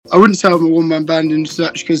I wouldn't say I'm a one-man band in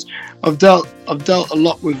such, because I've dealt a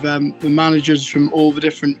lot with the managers from all the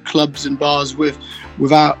different clubs and bars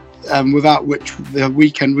without which the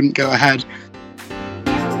weekend wouldn't go ahead.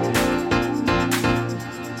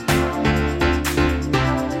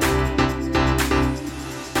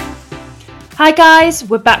 Hi guys,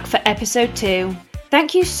 we're back for episode 2.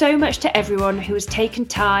 Thank you so much to everyone who has taken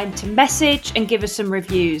time to message and give us some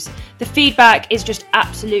reviews. The feedback is just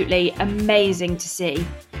absolutely amazing to see.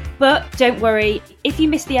 But don't worry, if you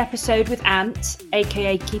missed the episode with Ant,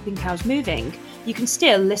 aka Keeping Cows Moving, you can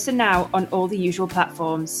still listen now on all the usual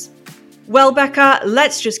platforms. Well, Becca,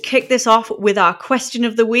 let's just kick this off with our question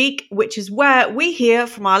of the week, which is where we hear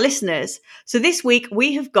from our listeners. So this week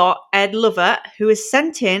we have got Ed Lover, who has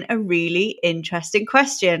sent in a really interesting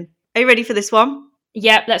question. Are you ready for this one?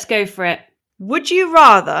 Yep, let's go for it. Would you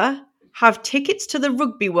rather have tickets to the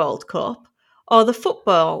Rugby World Cup or the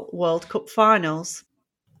Football World Cup finals?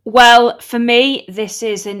 Well, for me, this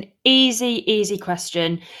is an easy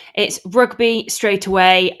question. It's rugby straight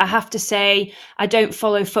away. I have to say, I don't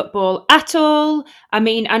follow football at all. I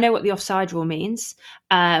mean, I know what the offside rule means,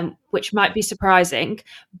 which might be surprising,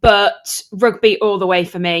 but rugby all the way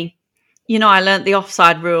for me. You know, I learnt the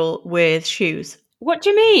offside rule with shoes. What do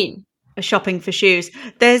you mean? Shopping for shoes.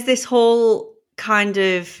 There's this whole kind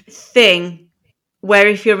of thing where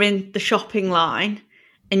if you're in the shopping line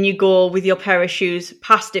and you go with your pair of shoes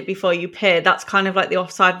past it before you pay, that's kind of like the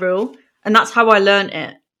offside rule. And that's how I learnt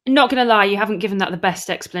it. Not going to lie, you haven't given that the best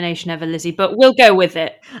explanation ever, Lizzie, but we'll go with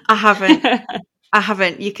it. I haven't.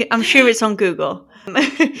 I'm sure it's on Google.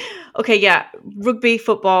 Okay, yeah. Rugby,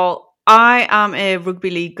 football. I am a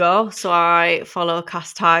rugby league girl, so I follow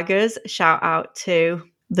Cast Tigers. Shout out to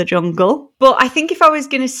the jungle. But I think if I was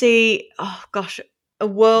going to see, a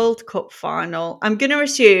World Cup final, I'm going to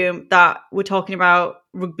assume that we're talking about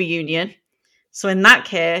rugby union. So in that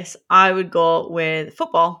case, I would go with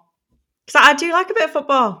football. Because I do like a bit of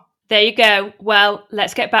football. There you go. Well,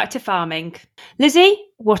 let's get back to farming. Lizzie,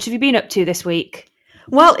 what have you been up to this week?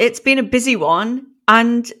 Well, it's been a busy one.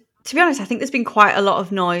 And to be honest, I think there's been quite a lot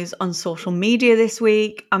of noise on social media this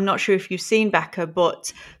week. I'm not sure if you've seen, Becca,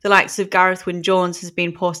 but the likes of Gareth Wyn-Jones has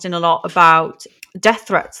been posting a lot about death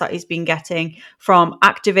threats that he's been getting from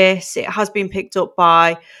activists. It has been picked up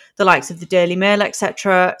by the likes of the Daily Mail,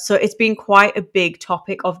 etc. So it's been quite a big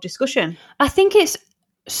topic of discussion. I think it's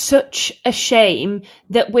such a shame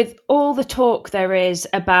that with all the talk there is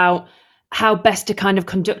about how best to kind of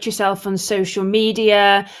conduct yourself on social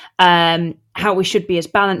media, how we should be as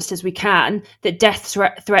balanced as we can, that death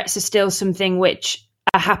threats are still something which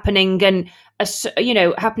are happening and,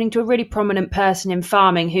 happening to a really prominent person in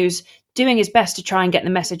farming who's doing his best to try and get the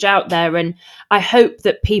message out there. And I hope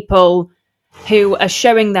that people who are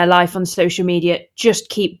showing their life on social media just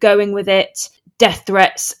keep going with it. Death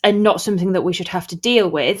threats are not something that we should have to deal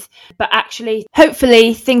with, but actually,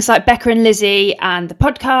 hopefully, things like Becca and Lizzie and the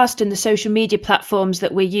podcast and the social media platforms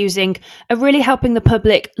that we're using are really helping the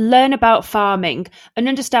public learn about farming and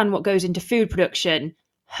understand what goes into food production.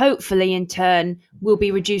 Hopefully, in turn, we'll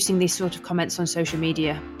be reducing these sort of comments on social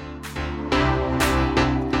media.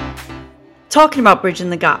 Talking about bridging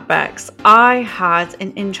the gap, Bex, I had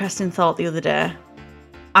an interesting thought the other day,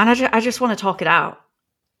 and I just want to talk it out.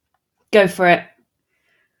 Go for it.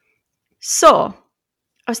 So,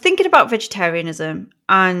 I was thinking about vegetarianism,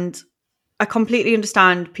 and I completely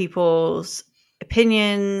understand people's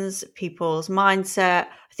opinions, people's mindset.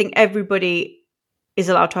 I think everybody is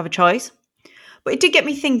allowed to have a choice. But it did get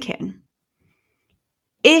me thinking,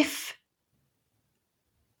 if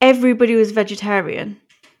everybody was vegetarian,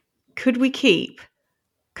 could we keep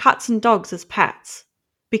cats and dogs as pets?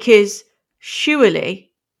 Because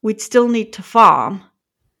surely we'd still need to farm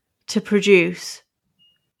to produce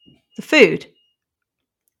the food.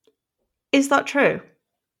 Is that true?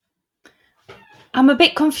 I'm a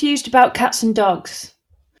bit confused about cats and dogs.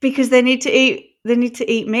 Because they need to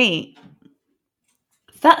eat meat.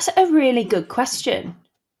 That's a really good question.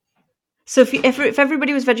 So if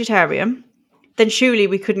everybody was vegetarian, then surely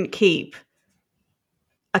we couldn't keep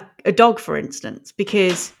a dog, for instance,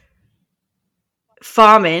 because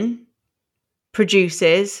farming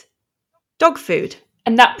produces dog food.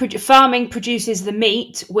 And that farming produces the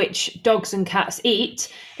meat, which dogs and cats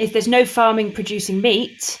eat. If there's no farming producing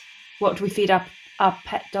meat, what do we feed our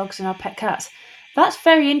pet dogs and our pet cats? That's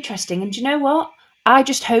very interesting. And do you know what? I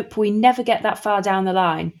just hope we never get that far down the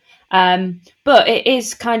line. But it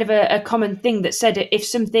is kind of a common thing that said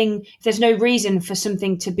if there's no reason for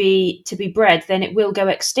something to be bred, then it will go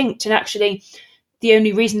extinct. And actually, the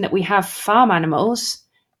only reason that we have farm animals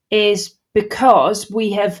is because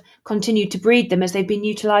we have continued to breed them as they've been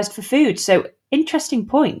utilised for food. So Interesting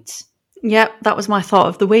point. Yep, that was my thought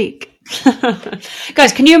of the week.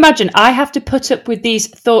 Guys, can you imagine? I have to put up with these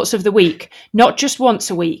thoughts of the week, not just once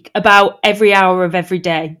a week, about every hour of every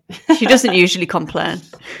day. She doesn't usually complain.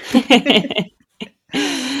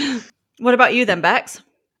 What about you then, Bex?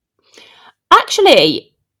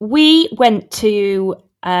 Actually, we went to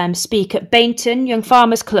speak at Bainton Young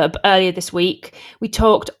Farmers Club earlier this week. We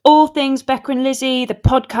talked all things Becca and Lizzie, the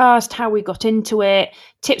podcast, how we got into it,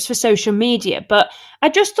 tips for social media. But I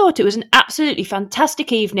just thought it was an absolutely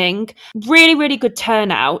fantastic evening. Really, really good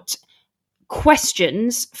turnout.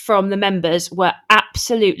 Questions from the members were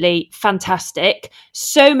absolutely fantastic.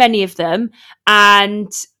 So many of them.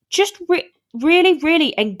 And just really,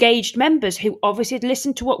 really engaged members who obviously had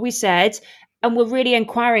listened to what we said and were really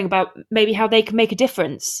inquiring about maybe how they can make a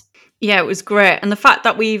difference. Yeah, it was great. And the fact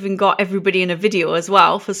that we even got everybody in a video as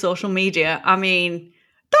well for social media, I mean,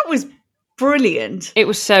 that was brilliant. It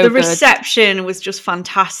was so The good. reception was just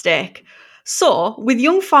fantastic. So, with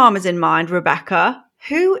young farmers in mind, Rebecca,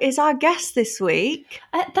 who is our guest this week?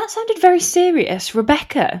 That sounded very serious,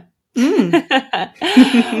 Rebecca.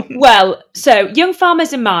 Well, so Young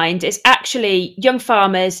Farmers in Mind is actually Young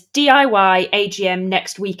Farmers DIY AGM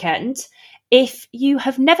next weekend. If you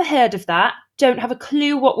have never heard of that, don't have a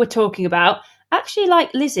clue what we're talking about, actually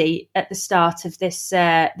like Lizzie at the start of this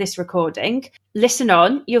recording, listen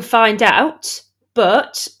on, you'll find out.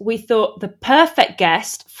 But we thought the perfect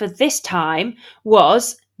guest for this time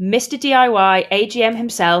was Mr. DIY AGM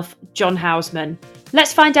himself, John Houseman.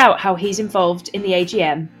 Let's find out how he's involved in the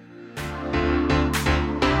AGM.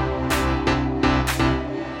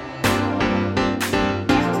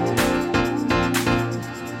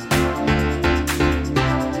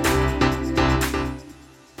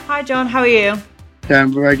 Hi, John. How are you? Yeah,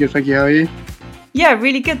 I'm very good, thank you. How are you? Yeah,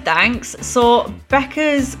 really good, thanks. So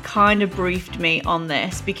Becca's kind of briefed me on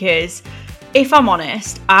this because, if I'm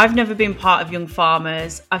honest, I've never been part of Young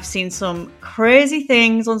Farmers. I've seen some crazy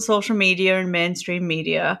things on social media and mainstream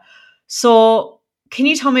media. So can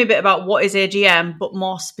you tell me a bit about what is AGM, but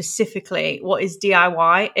more specifically, what is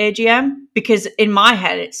DIY AGM? Because in my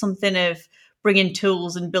head, it's something of bringing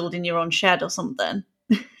tools and building your own shed or something.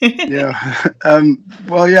 Yeah.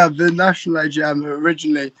 Well, yeah, the national AGM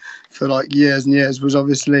originally for like years and years was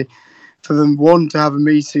obviously for them, one, to have a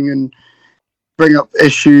meeting and bring up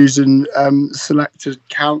issues and select a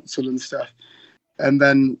council and stuff. And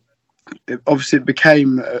then it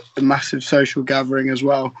became a massive social gathering as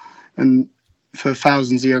well, and for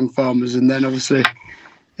thousands of young farmers. And then obviously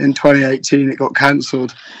in 2018 it got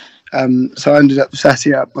cancelled. So I ended up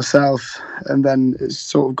setting it up myself, and then it's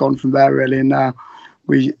sort of gone from there really. And now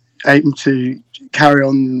we aim to carry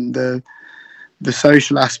on the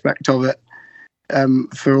social aspect of it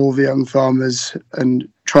for all the young farmers and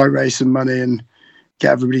try raise some money and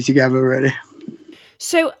get everybody together really.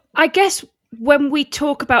 So I guess when we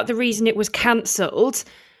talk about the reason it was cancelled,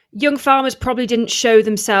 young farmers probably didn't show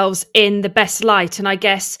themselves in the best light. And I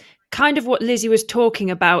guess kind of what Lizzie was talking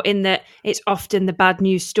about, in that it's often the bad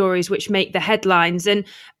news stories which make the headlines, and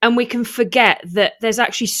we can forget that there's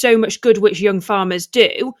actually so much good which young farmers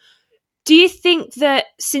do. Do you think that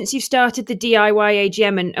since you've started the DIY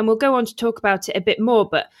AGM, and we'll go on to talk about it a bit more,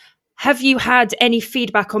 but have you had any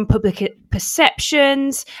feedback on public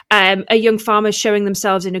perceptions? Are young farmers showing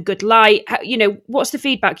themselves in a good light? What's the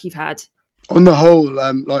feedback you've had? On the whole,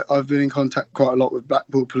 like I've been in contact quite a lot with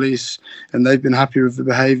Blackpool police, and they've been happy with the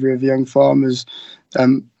behaviour of young farmers.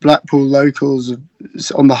 Blackpool locals,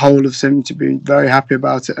 on the whole, have seemed to be very happy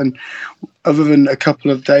about it. And other than a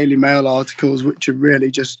couple of Daily Mail articles, which are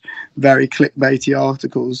really just very clickbaity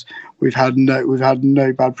articles, we've had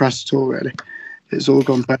no bad press at all. Really, it's all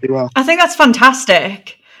gone very well. I think that's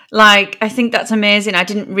fantastic. Like, I think that's amazing. I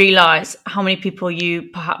didn't realise how many people you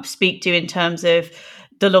perhaps speak to in terms of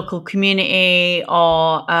the local community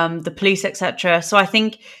or the police, etc. So I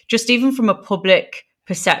think just even from a public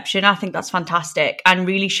perception, I think that's fantastic and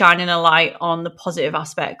really shining a light on the positive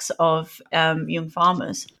aspects of young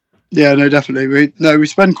farmers. Yeah, no, definitely. We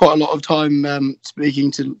spend quite a lot of time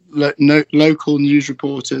speaking to local news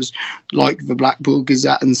reporters like the Blackpool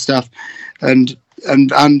Gazette and stuff, and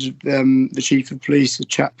the chief of police, a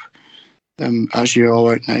chap, actually I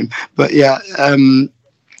won't name, but yeah.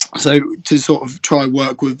 So to sort of try and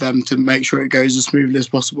work with them to make sure it goes as smoothly as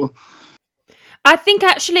possible. I think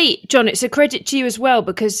actually, John, it's a credit to you as well,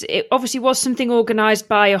 because it obviously was something organised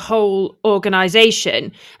by a whole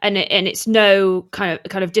organisation, and it's no kind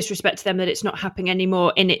of disrespect to them that it's not happening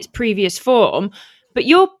anymore in its previous form. But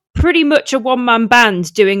you're pretty much a one-man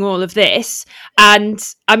band doing all of this. And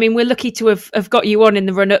I mean, we're lucky to have got you on in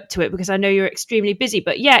the run up to it, because I know you're extremely busy.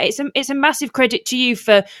 But yeah, it's a massive credit to you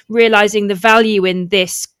for realizing the value in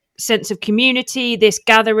this sense of community, this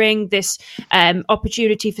gathering, this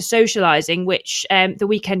opportunity for socializing, which the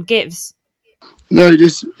weekend gives. No,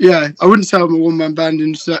 I wouldn't say I'm a one-man band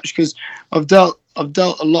and such, because I've dealt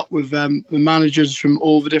a lot with the managers from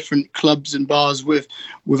all the different clubs and bars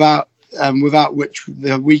without which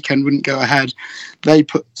the weekend wouldn't go ahead. They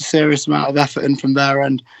put a serious amount of effort in from their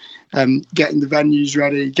end, getting the venues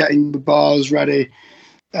ready, getting the bars ready,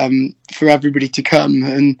 for everybody to come.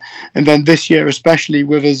 And then this year, especially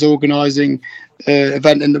with us organising an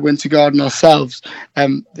event in the Winter Garden ourselves,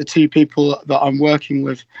 the two people that I'm working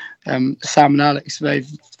with, Sam and Alex,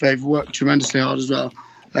 they've worked tremendously hard as well,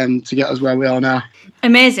 to get us where we are now.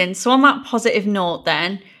 Amazing. So on that positive note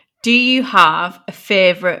then, do you have a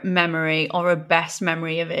favourite memory or a best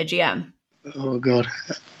memory of AGM? Oh God,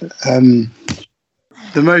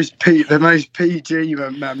 the most PG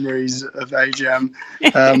memories of AGM.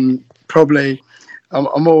 Probably,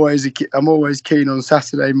 I'm always keen on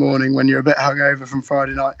Saturday morning when you're a bit hungover from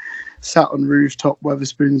Friday night, sat on rooftop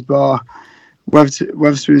Wetherspoon's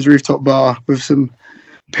rooftop bar with some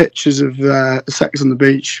pictures of sex on the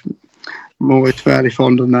beach. I'm always fairly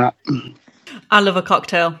fond of that. I love a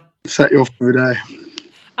cocktail. Set you off for the day.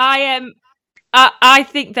 I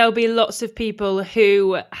think there'll be lots of people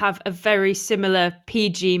who have a very similar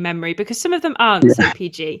PG memory, because some of them aren't so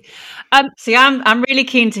PG. See, I'm really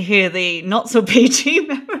keen to hear the not so PG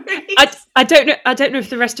memories. I don't know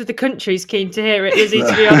if the rest of the country's keen to hear it, Lizzie,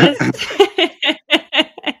 to be honest.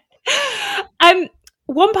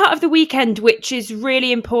 One part of the weekend which is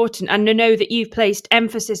really important, and I know that you've placed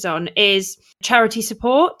emphasis on, is charity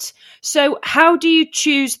support. So how do you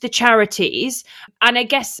choose the charities? And I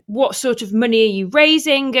guess what sort of money are you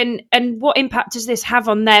raising, and what impact does this have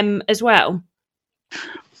on them as well?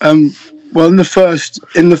 Well, in the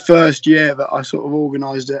first year that I sort of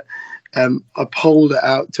organised it, I polled it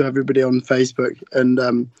out to everybody on Facebook, and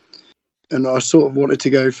I sort of wanted to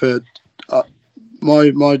go for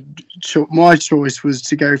my choice was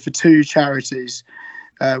to go for two charities,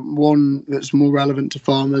 one that's more relevant to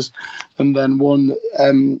farmers, and then one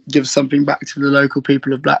that gives something back to the local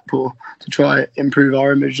people of Blackpool to try improve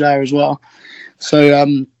our image there as well. So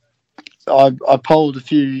I polled a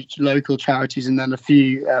few local charities and then a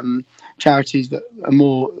few charities that are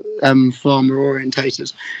more farmer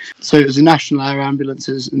orientated. So it was the National Air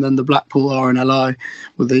Ambulances and then the Blackpool RNLI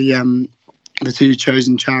were the two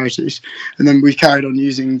chosen charities, and then we carried on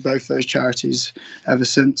using both those charities ever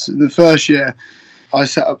since. In the first year, I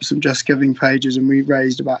set up some Just Giving pages, and we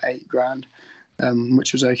raised about £8,000,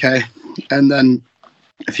 which was okay. And then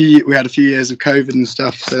we had a few years of COVID and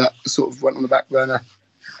stuff, so that sort of went on the back burner.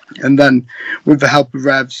 And then, with the help of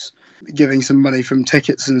Revs, giving some money from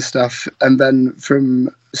tickets and stuff, and then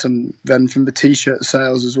from the T-shirt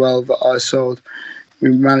sales as well that I sold, we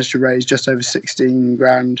managed to raise just over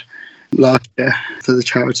 £16,000 last year for the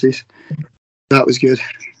charities. That was good.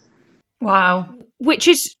 Wow. Which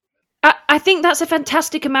is, I think that's a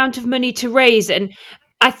fantastic amount of money to raise. And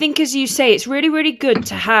I think, as you say, it's really, really good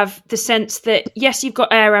to have the sense that, yes, you've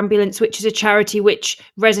got Air Ambulance, which is a charity which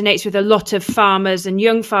resonates with a lot of farmers and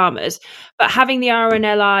young farmers, but having the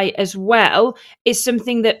RNLI as well is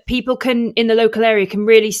something that people in the local area can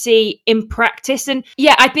really see in practice. And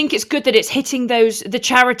yeah, I think it's good that it's hitting the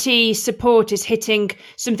charity support is hitting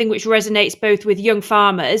something which resonates both with young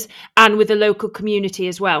farmers and with the local community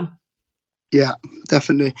as well. Yeah,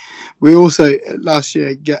 definitely. We also last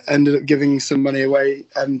year ended up giving some money away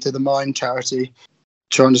to the Mind charity,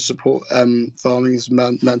 trying to support farming's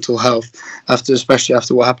mental health, especially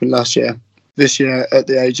after what happened last year. This year at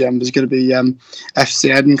the AGM, there's going to be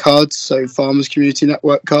FC Eden cards, so Farmers Community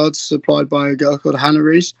Network cards supplied by a girl called Hannah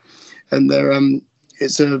Rees, and they're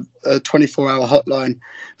it's a 24-hour hotline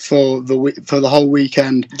for the whole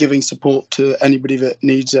weekend, giving support to anybody that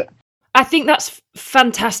needs it. I think that's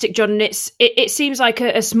fantastic, John. And it seems like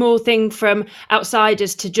a small thing from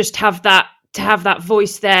outsiders to just have that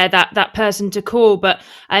voice there, that person to call. But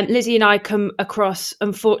Lizzie and I come across,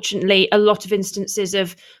 unfortunately, a lot of instances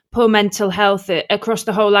of poor mental health across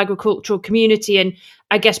the whole agricultural community. And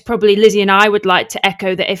I guess probably Lizzie and I would like to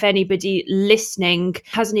echo that if anybody listening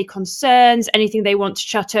has any concerns, anything they want to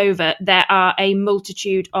chat over, there are a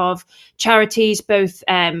multitude of charities, both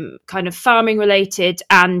kind of farming related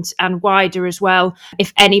and wider as well.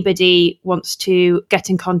 If anybody wants to get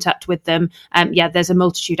in contact with them, there's a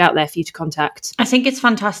multitude out there for you to contact. I think it's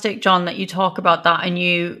fantastic, John, that you talk about that and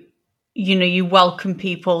you welcome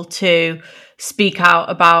people to speak out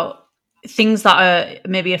about things that are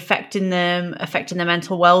maybe affecting their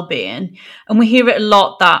mental well-being. And we hear it a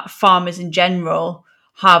lot that farmers in general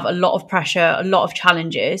have a lot of pressure, a lot of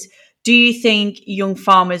challenges. Do you think young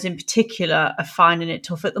farmers in particular are finding it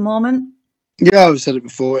tough at the moment? Yeah, I've said it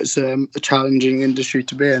before. It's a challenging industry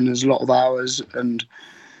to be in. There's a lot of hours and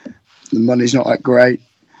the money's not that great.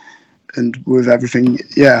 And with everything,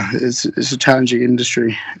 yeah, it's a challenging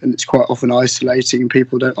industry and it's quite often isolating and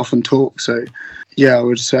people don't often talk. So, yeah, I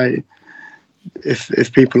would say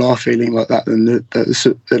if people are feeling like that, then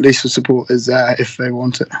at least the support is there if they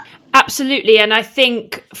want it. Absolutely. And I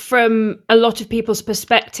think from a lot of people's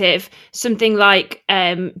perspective, something like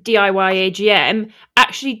DIY AGM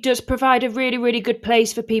actually does provide a really, really good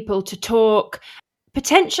place for people to talk.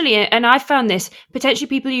 Potentially, and I found this, potentially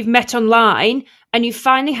people you've met online and you've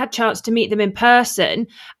finally had a chance to meet them in person,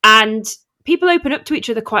 and people open up to each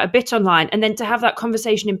other quite a bit online, and then to have that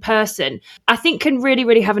conversation in person, I think can really,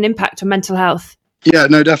 really have an impact on mental health. Yeah,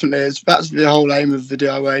 no, definitely. That's the whole aim of the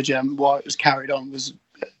DIY AGM. Why it was carried on was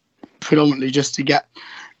predominantly just to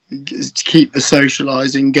keep the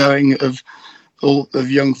socialising going of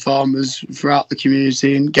young farmers throughout the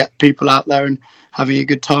community and get people out there and having a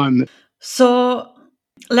good time. So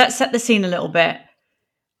let's set the scene a little bit.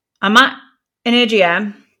 I'm at an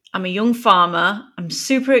AGM. I'm a young farmer. I'm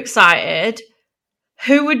super excited.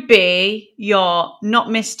 Who would be your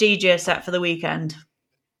not miss DJ set for the weekend?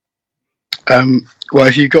 Well,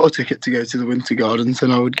 if you got a ticket to go to the Winter Gardens,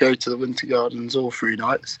 then I would go to the Winter Gardens all 3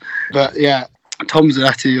 nights. But yeah, Tom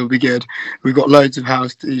Zanetti will be good. We've got loads of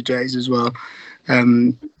house DJs as well.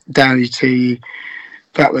 Danny T,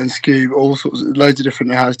 Blackpool and Scoob, all sorts of loads of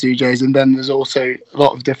different house DJs, and then there's also a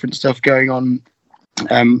lot of different stuff going on,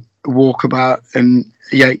 walkabout and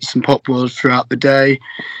Yates and Pop World throughout the day.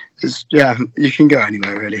 You can go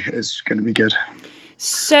anywhere really. It's going to be good.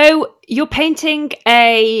 So you're painting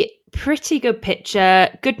a pretty good picture,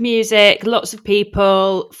 good music, lots of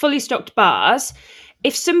people, fully stocked bars.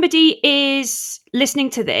 If somebody is listening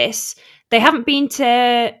to this, they haven't been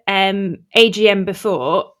to AGM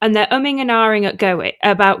before and they're umming and ahhing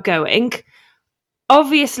about going,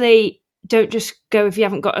 obviously don't just go if you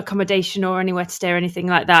haven't got accommodation or anywhere to stay or anything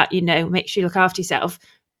like that. Make sure you look after yourself.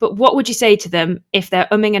 But what would you say to them if they're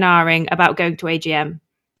umming and ahhing about going to AGM?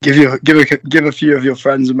 Give a few of your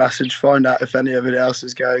friends a message, find out if anybody else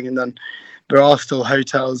is going, and then there are still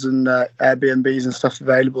hotels and Airbnbs and stuff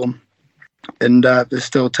available, and there's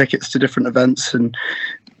still tickets to different events and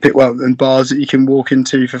bars that you can walk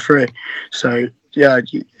into for free. So yeah,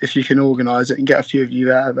 if you can organise it and get a few of you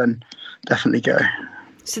there, then definitely go.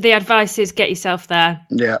 So the advice is get yourself there.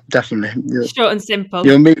 Yeah, definitely. Yeah. Short and simple.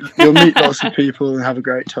 You'll meet lots of people and have a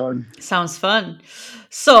great time. Sounds fun.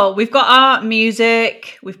 So we've got our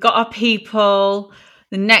music, we've got our people.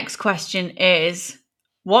 The next question is,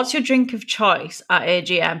 what's your drink of choice at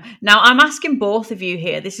AGM? Now, I'm asking both of you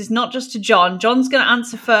here. This is not just to John. John's going to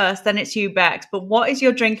answer first, then it's you, Bex. But what is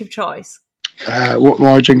your drink of choice? What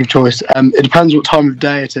my drink of choice? It depends what time of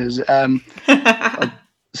day it is. I'd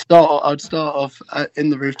start off in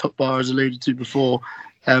the rooftop bar, as alluded to before,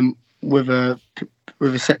 with a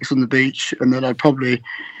sex on the beach, and then I'd probably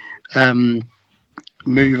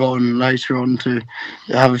move on later on to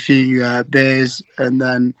have a few beers, and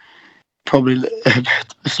then probably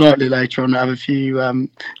slightly later on have a few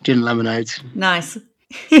gin and lemonades. Nice.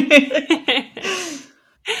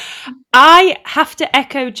 I have to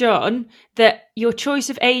echo John that your choice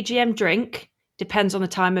of AGM drink depends on the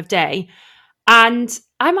time of day. And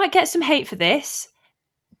I might get some hate for this,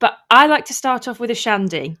 but I like to start off with a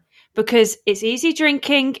shandy because it's easy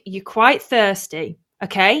drinking. You're quite thirsty.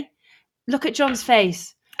 Okay. Look at John's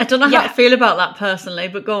face. I don't know how I feel about that personally,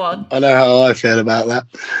 but go on. I know how I feel about that.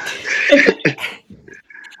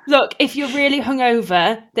 Look, if you're really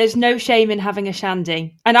hungover, there's no shame in having a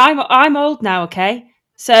shandy. And I'm old now, okay?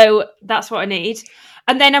 So that's what I need.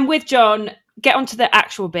 And then I'm with John, get onto the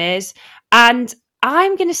actual beers. And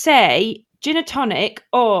I'm going to say gin and tonic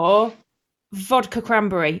or vodka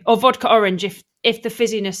cranberry or vodka orange if the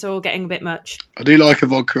fizziness are all getting a bit much. I do like a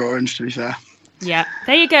vodka orange, to be fair. Yeah,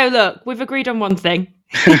 there you go. Look, we've agreed on one thing.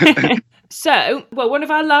 So, one of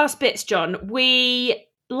our last bits, John, we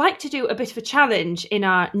like to do a bit of a challenge in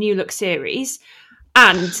our New Look series.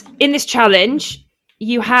 And in this challenge,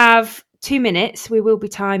 you have 2 minutes. We will be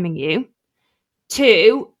timing you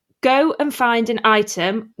to go and find an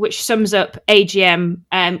item which sums up AGM.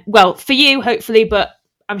 For you, hopefully, but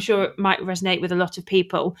I'm sure it might resonate with a lot of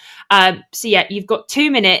people. You've got 2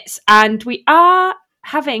 minutes, and we are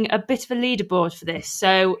having a bit of a leaderboard for this.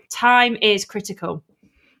 So time is critical.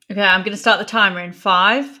 Okay, I'm going to start the timer in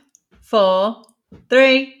 5, 4,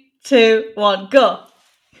 3, 2, 1, go.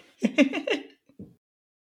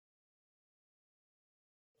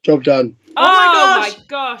 Job done. Oh my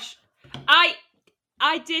gosh.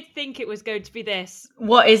 I did think it was going to be this.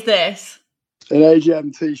 What is this? An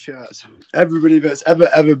AGM t-shirt. Everybody that's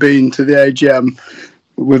ever been to the AGM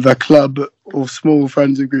with a club or small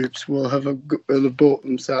friends and groups will have bought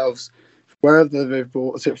themselves, wherever they've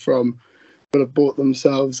bought it from, will have bought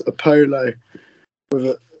themselves a polo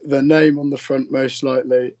with their name on the front most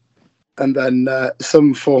likely, and then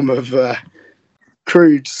some form of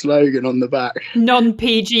crude slogan on the back.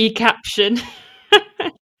 Non-PG caption.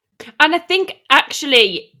 And I think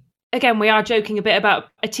actually, again, we are joking a bit about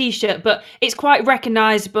a t-shirt, but it's quite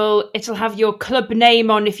recognisable. It'll have your club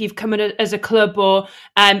name on if you've come in as a club, or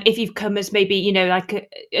if you've come as maybe, you know, like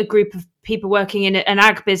a group of people working in an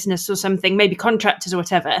ag business or something, maybe contractors or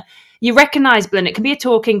whatever. You're recognisable, and it can be a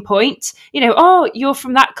talking point. You know, oh, you're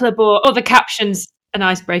from that club, or other captions. An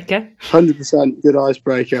icebreaker. 100% good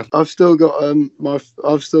icebreaker. I've still got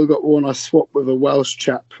one I swapped with a Welsh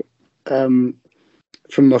chap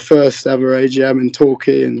from my first ever AGM in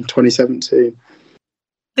Torquay in 2017.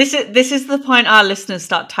 This is the point our listeners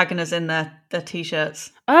start tagging us in their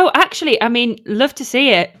t-shirts. Oh, actually, I mean, love to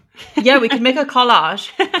see it. Yeah, we could make a collage.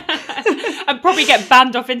 And probably get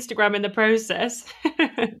banned off Instagram in the process.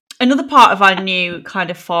 Another part of our new kind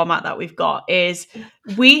of format that we've got is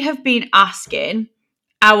we have been asking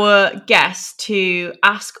our guests to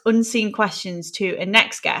ask unseen questions to a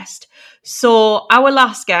next guest. So our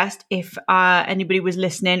last guest, if anybody was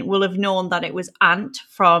listening, will have known that it was Ant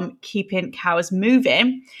from Keeping Cows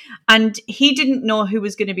Moving. And he didn't know who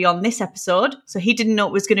was going to be on this episode. So he didn't know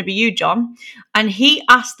it was going to be you, John. And he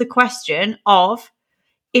asked the question of,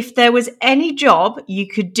 if there was any job you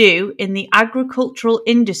could do in the agricultural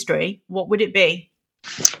industry, what would it be?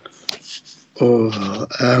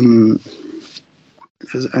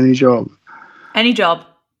 If there's any job. Any job.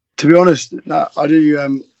 To be honest, no, I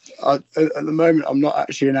do. At the moment, I'm not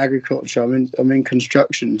actually in agriculture. I'm in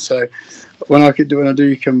construction. So when I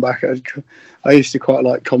do come back, I used to quite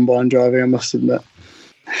like combine driving, I must admit.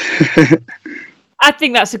 I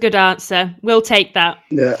think that's a good answer. We'll take that.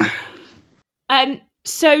 Yeah.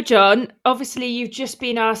 So, John, obviously you've just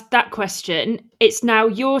been asked that question. It's now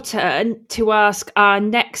your turn to ask our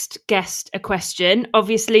next guest a question.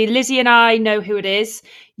 Obviously, Lizzie and I know who it is.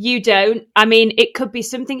 You don't. I mean, it could be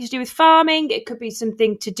something to do with farming. It could be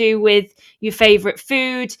something to do with your favourite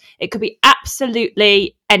food. It could be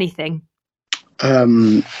absolutely anything.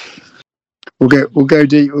 We'll go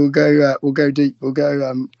deep. We'll go deep.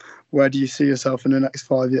 Where do you see yourself in the next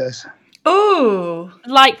 5 years? Oh,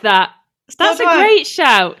 like that. That's a great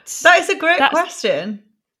shout. That is a great question.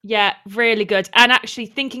 Yeah, really good. And actually,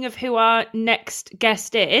 thinking of who our next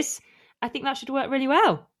guest is, I think that should work really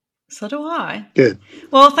well. So do I. Good.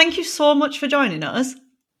 Well, thank you so much for joining us.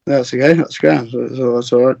 That's okay. That's great.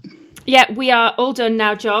 That's all right. Yeah, we are all done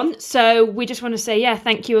now, John. So we just want to say,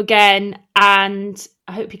 thank you again. And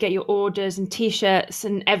I hope you get your orders and T-shirts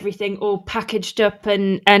and everything all packaged up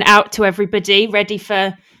and out to everybody, ready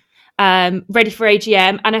for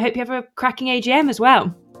AGM, and I hope you have a cracking AGM as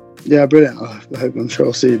well. Yeah, brilliant. I'm sure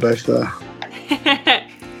I'll see you both there.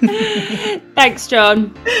 Thanks,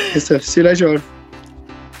 John. Good stuff. See you later on.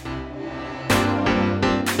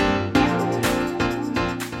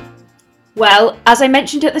 Well, as I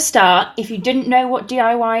mentioned at the start, if you didn't know what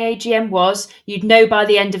DIY AGM was, you'd know by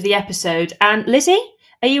the end of the episode. And Lizzie,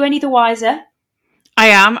 are you any the wiser? I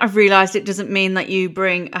am. I've realised it doesn't mean that you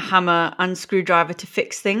bring a hammer and screwdriver to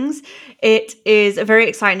fix things. It is a very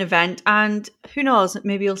exciting event, and who knows,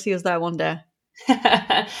 maybe you'll see us there one day.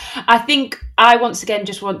 I think I once again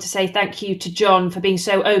just want to say thank you to John for being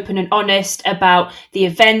so open and honest about the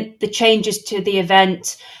event, the changes to the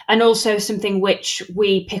event, and also something which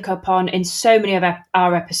we pick up on in so many of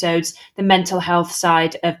our episodes, the mental health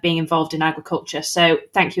side of being involved in agriculture. So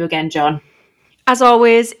thank you again, John. As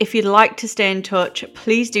always, if you'd like to stay in touch,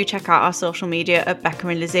 please do check out our social media at Becca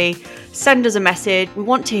and Lizzie. Send us a message. We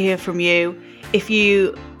want to hear from you. If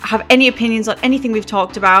you have any opinions on anything we've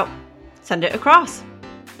talked about, send it across.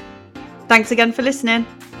 Thanks again for listening.